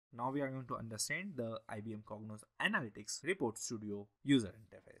Now we are going to understand the IBM Cognos Analytics Report Studio user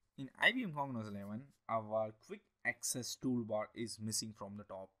interface. In IBM Cognos 11, our quick access toolbar is missing from the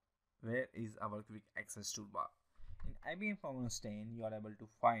top. Where is our quick access toolbar? In IBM Cognos 10, you are able to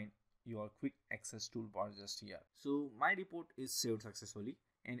find your quick access toolbar just here. So my report is saved successfully,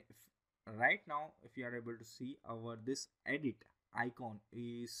 and if right now if you are able to see this edit icon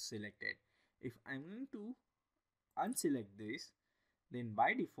is selected. If I'm going to unselect this, then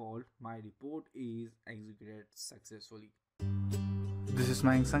by default my report is executed successfully. This is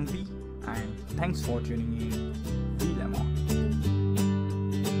Mayank Sankti, and thanks for tuning in VLemon.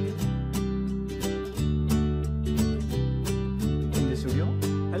 In this video,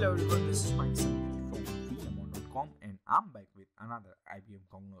 hello everyone, this is Mayank Sankti from VLemon.com, and I'm back with another IBM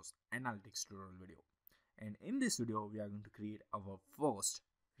Cognos Analytics tutorial video. And in this video, we are going to create our first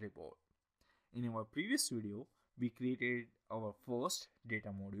report. In our previous video, we created our first data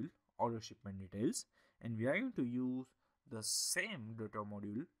module, order shipment details, and we are going to use the same data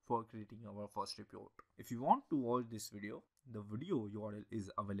module for creating our first report. If you want to watch this video, the video URL is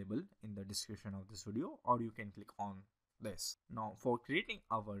available in the description of this video, or you can click on this. Now for creating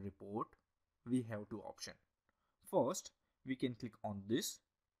our report, we have two options. First, we can click on this,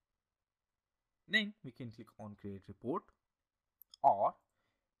 then we can click on create report, or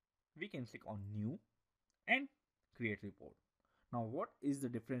we can click on new and create report. Now what is the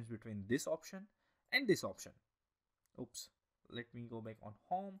difference between this option and this option? Oops, let me go back on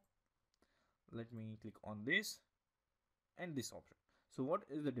home. Let me click on this and this option. So what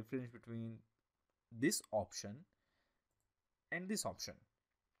is the difference between this option and this option?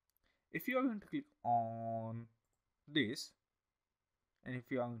 If you are going to click on this, and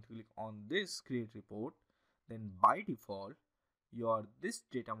if you are going to click on this create report, then by default this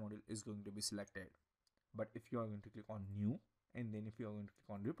data module is going to be selected. But if you are going to click on new, and then if you are going to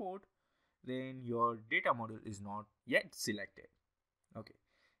click on report, then your data module is not yet selected. Okay,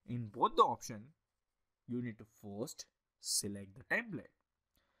 in both the option, you need to first select the template.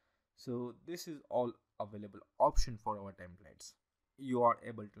 So this is all available option for our templates. You are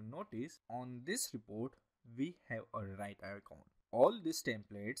able to notice on this report, we have a right icon. All these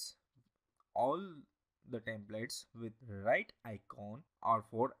templates, all the templates with right icon are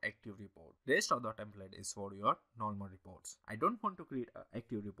for active report. Rest of the template is for your normal reports. I don't want to create an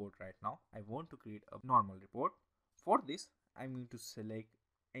active report right now. I want to create a normal report. For this, I'm going to select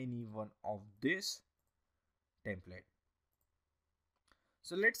any one of this template.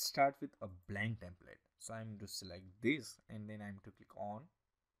 So let's start with a blank template. So I'm going to select this, and then I'm to click on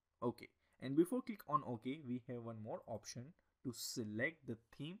OK. And before click on OK, we have one more option to select the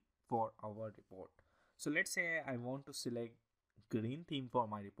theme for our report. So let's say I want to select green theme for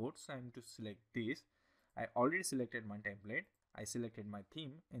my report. So I'm to select this. I already selected my template. I selected my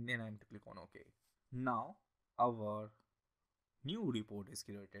theme, and then I'm to click on OK. Now our new report is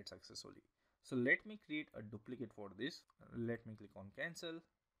created successfully. So let me create a duplicate for this. Let me click on cancel.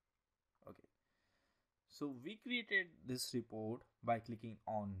 Okay. So we created this report by clicking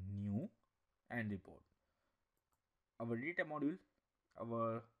on new and report. Our data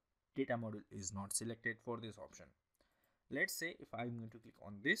module is not selected for this option. Let's say if I'm going to click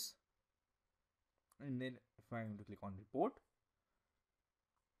on this, and then if I'm going to click on report,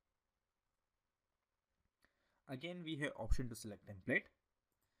 again we have option to select template.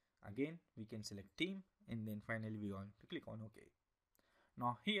 Again we can select theme, and then finally we want to click on OK.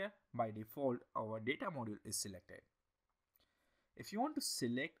 Now here by default our data module is selected. If you want to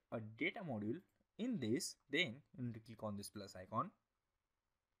select a data module in this, then you need to click on this plus icon,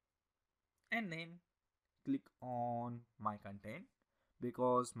 and then click on my content,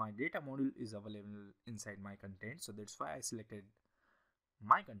 because my data module is available inside my content. So that's why I selected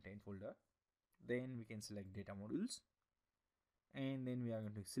my content folder. Then we can select data modules, and then we are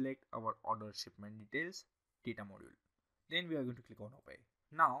going to select our order shipment details data module. Then we are going to click on OK.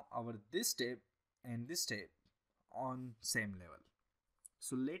 Now our this step and this step on same level.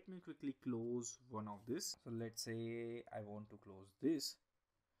 So let me quickly close one of this. So let's say I want to close this.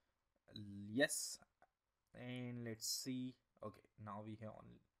 Yes, and let's see. Okay, now we have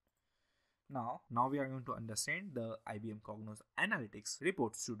only now we are going to understand the IBM Cognos Analytics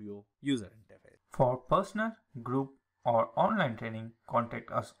Report Studio user interface. For personal, group, or online training,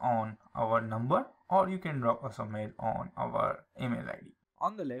 contact us on our number, or you can drop us a mail on our email ID.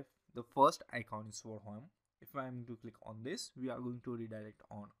 On the left, the first icon is for home. If I'm to click on this, we are going to redirect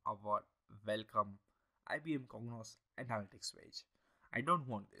on our welcome IBM Cognos Analytics page. I don't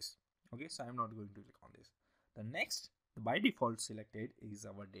want this. Okay, so I'm not going to click on this. The next, by default selected is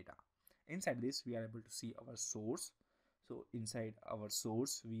our data. Inside this, we are able to see our source. So inside our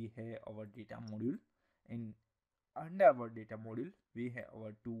source we have our data module, and under our data module we have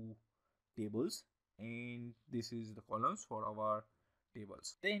our two tables, and this is the columns for our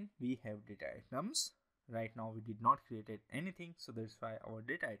tables. Then we have data items. Right now we did not create anything, so that's why our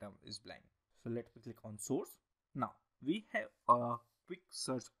data item is blank. So let me click on source. Now we have a quick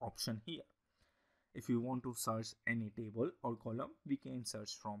search option here. If you want to search any table or column, we can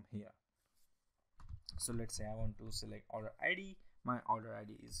search from here. So let's say I want to select order ID. My order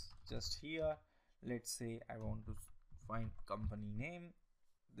ID is just here. Let's say I want to find company name.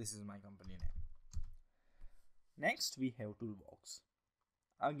 This is my company name. Next we have toolbox.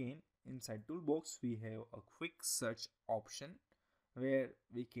 Again, inside toolbox we have a quick search option where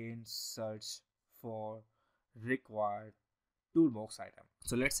we can search for required toolbox item.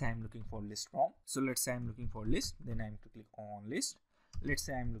 So let's say I'm looking for list from. So let's say I'm looking for list, then I'm to click on list. Let's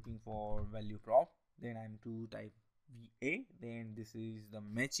say I'm looking for value prop, then I'm to type VA, then this is the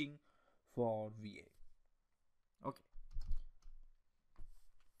matching for VA. Okay.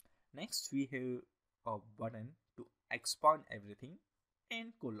 Next we have a button to expand everything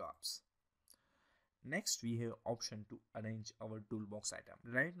and collapse. Next we have option to arrange our toolbox item.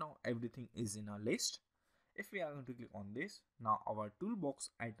 Right now everything is in a list. If we are going to click on this, now our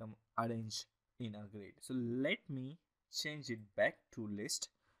toolbox item arranged in a grid. So let me change it back to list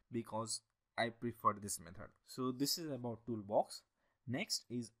because I prefer this method. So this is about toolbox. Next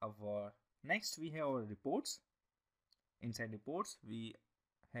we have our reports. Inside reports we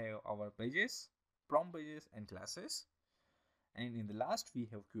have our pages, prompt pages and classes. And in the last we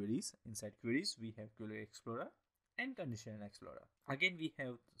have queries. Inside queries we have query explorer and condition explorer. Again we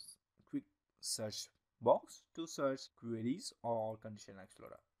have quick search box to search queries or condition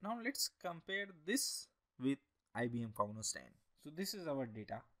explorer. Now let's compare this with IBM Cognos 10. So this is our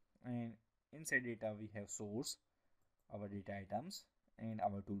data, and inside data we have source, our data items and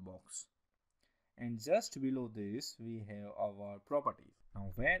our toolbox, and just below this we have our properties.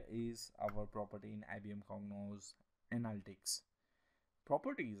 Now where is our property in IBM Cognos Analytics?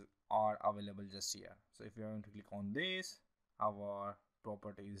 Properties are available just here. So if you are going to click on this, our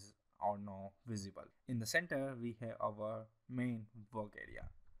properties are now visible. In the center we have our main work area.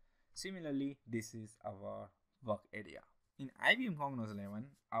 Similarly, this is our work area. In IBM Cognos 11,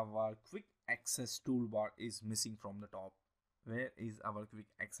 our quick access toolbar is missing from the top. Where is our quick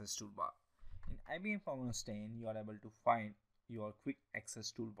access toolbar? In IBM Cognos 10, you are able to find your quick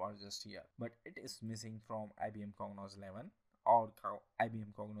access toolbar just here, but it is missing from IBM Cognos 11 or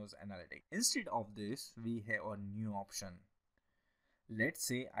IBM Cognos Analytics. Instead of this, we have a new option. Let's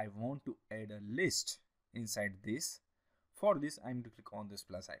say I want to add a list inside this. For this, I'm to click on this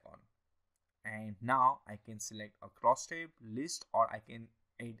plus icon, and now I can select a cross tab, list, or I can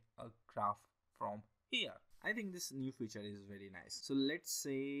add a graph from here. I think this new feature is very nice. So let's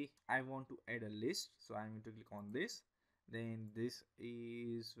say I want to add a list, so I'm going to click on this. Then this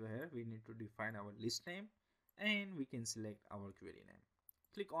is where we need to define our list name, and we can select our query name.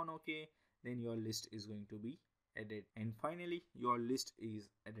 Click on OK, then your list is going to be added, and finally your list is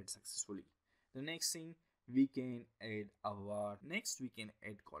added successfully. The next thing we can add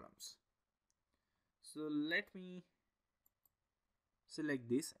columns. So let me select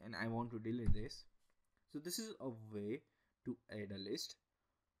this, and I want to delete this. So this is a way to add a list,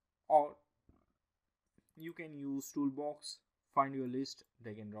 or you can use toolbox, find your list,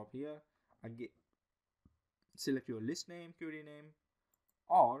 drag and drop here, again select your list name, query name,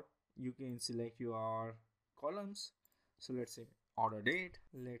 or you can select your columns. So let's say order date.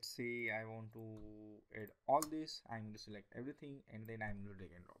 Let's say I want to add all this. I'm going to select everything, and then I'm going to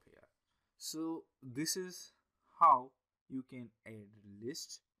drag and drop here. So this is how you can add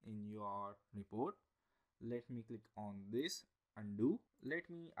list in your report. Let me click on this, undo. Let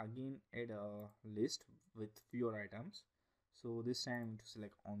me again add a list with fewer items. So this time I'm going to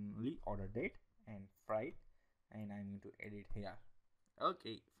select only order date and Friday, and I'm going to edit here.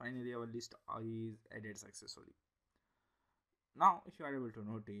 Okay, finally our list is added successfully. Now if you are able to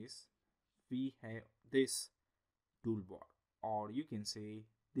notice, we have this toolbar, or you can say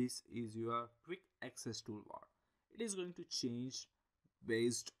this is your quick access toolbar. It is going to change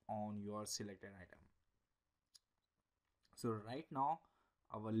based on your selected item. So right now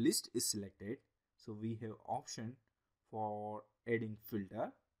our list is selected, so we have option for adding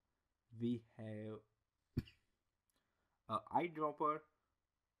filter. We have a eyedropper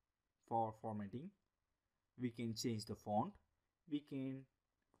for formatting. We can change the font, we can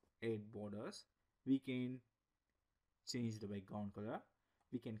add borders, we can change the background color,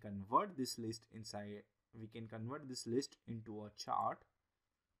 we can convert this list into a chart,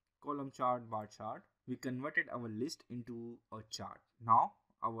 column chart, bar chart, We converted our list into a chart. Now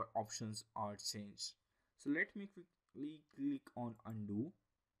our options are changed. So let me quickly click on undo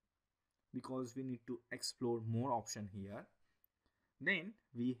because we need to explore more option here. Then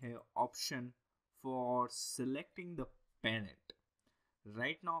we have option for selecting the parent.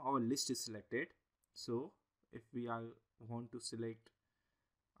 Right now our list is selected. So if we want to select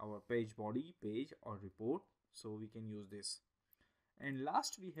our page body, page or report, so we can use this. And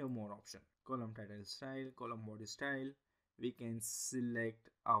last we have more option: column title style, column body style. We can select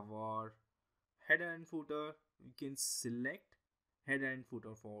our header and footer. We can select header and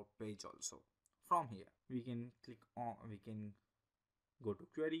footer for page also. From here we can go to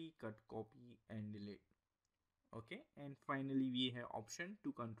query, cut, copy and delete. Okay, and finally we have option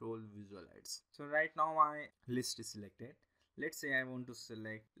to control visual aids. So right now my list is selected. Let's say I want to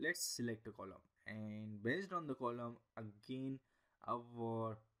let's select a column, and based on the column again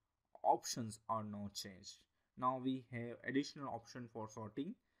our options are now changed. Now we have additional option for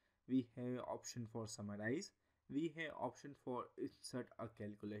sorting, we have option for summarize, we have option for insert a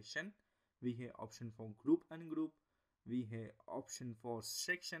calculation, we have option for group ungroup, we have option for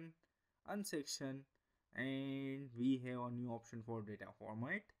section unsection, and we have a new option for data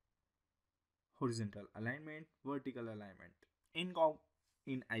format, horizontal alignment, vertical alignment.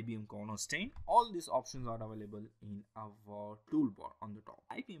 In IBM Cognos 10, all these options are available in our toolbar on the top.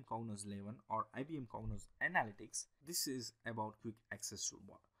 IBM Cognos 11 or IBM Cognos Analytics, this is about quick access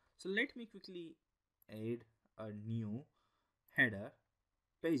toolbar. So let me quickly add a new header,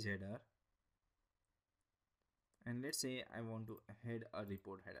 page header, and let's say I want to add a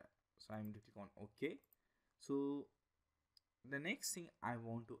report header. So I'm going to click on OK. So the next thing I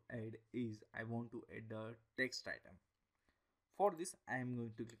want to add is I want to add the text item. For this I am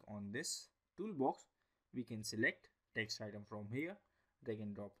going to click on this toolbox. We can select text item from here, drag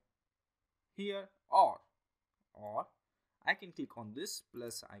and drop here, or I can click on this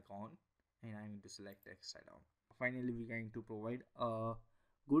plus icon and I'm going to select text item. Finally we're going to provide a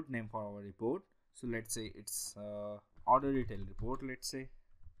good name for our report. So let's say it's order detail report, let's say.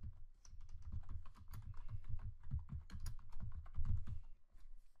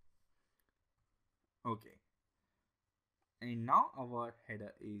 Okay, and now our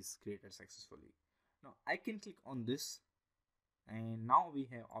header is created successfully. Now I can click on this, and now we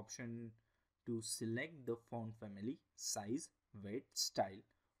have option to select the font family, size, weight, style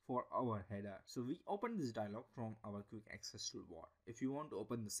for our header. So we open this dialog from our quick access toolbar. If you want to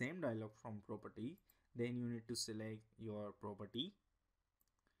open the same dialog from property, then you need to select your property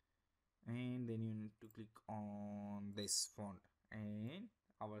and then you need to click on this font, and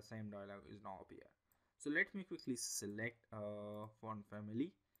our same dialog is now appear. So let me quickly select a font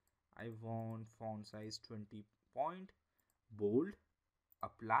family. I want font size 20 point, bold,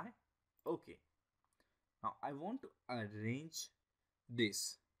 apply. Okay, now I want to arrange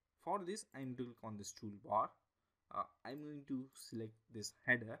this. For this I'm going to click on this toolbar. I'm going to select this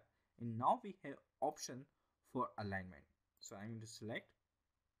header, and now we have option for alignment. So I'm going to select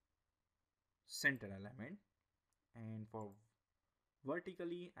center alignment, and for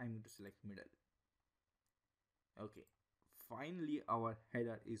vertically I'm going to select middle. Okay, finally our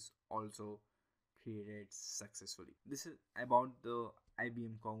header is also created successfully. This is about the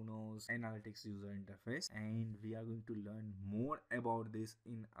IBM Cognos Analytics user interface, and we are going to learn more about this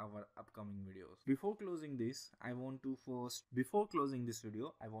in our upcoming videos. Before closing this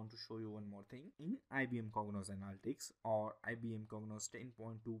video, I want to show you one more thing. In IBM Cognos Analytics or IBM Cognos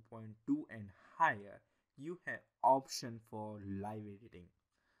 10.2.2 and higher, you have option for live editing.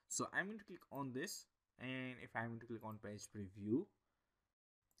 So I'm going to click on this, and if I'm going to click on page preview,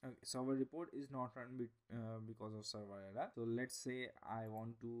 okay, so our report is not run because of server error. So let's say I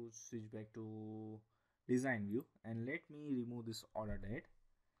want to switch back to design view, and let me remove this order date,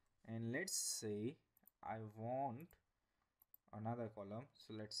 and let's say I want another column.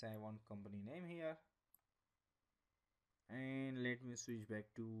 So let's say I want company name here, and let me switch back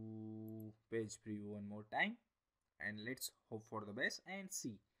to page preview one more time, and let's hope for the best and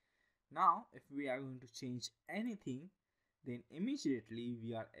see. Now if we are going to change anything, then immediately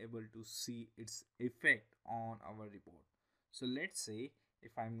we are able to see its effect on our report. So let's say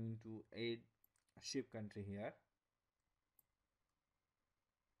if I'm going to add a ship country here,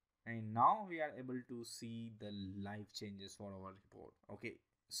 and now we are able to see the live changes for our report. Okay,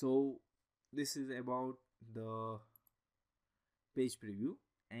 so this is about the page preview,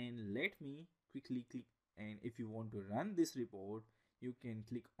 and let me quickly click, and if you want to run this report, you can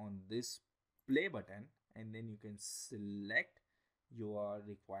click on this play button, and then you can select your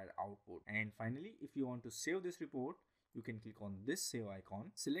required output. And finally, if you want to save this report, you can click on this save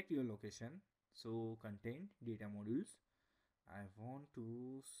icon, select your location, So content, data modules. I want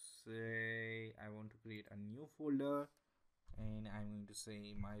to create a new folder, and I'm going to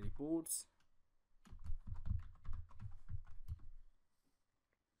say my reports.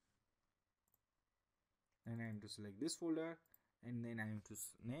 And I'm to select this folder, and then I'm to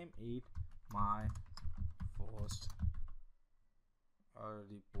name it my first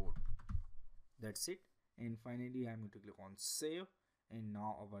report. That's it. And finally I'm going to click on save, and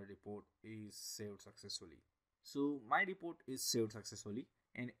now our report is saved successfully. So my report is saved successfully,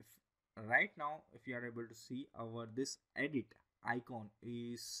 and if right now if you are able to see, our this edit icon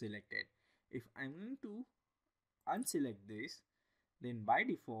is selected. If I'm going to unselect this, then by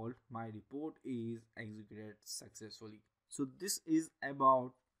default my report is executed successfully. So this is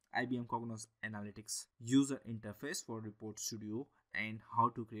about IBM Cognos Analytics user interface for Report Studio and how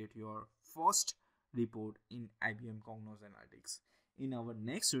to create your first report in IBM Cognos Analytics. In our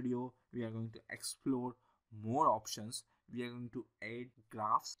next video, we are going to explore more options. We are going to add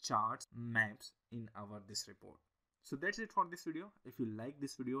graphs, charts, maps in our this report. So that's it for this video. If you like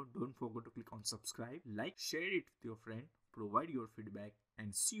this video, don't forget to click on subscribe, like, share it with your friend, provide your feedback,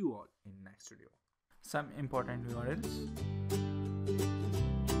 and see you all in next video. Some important URLs.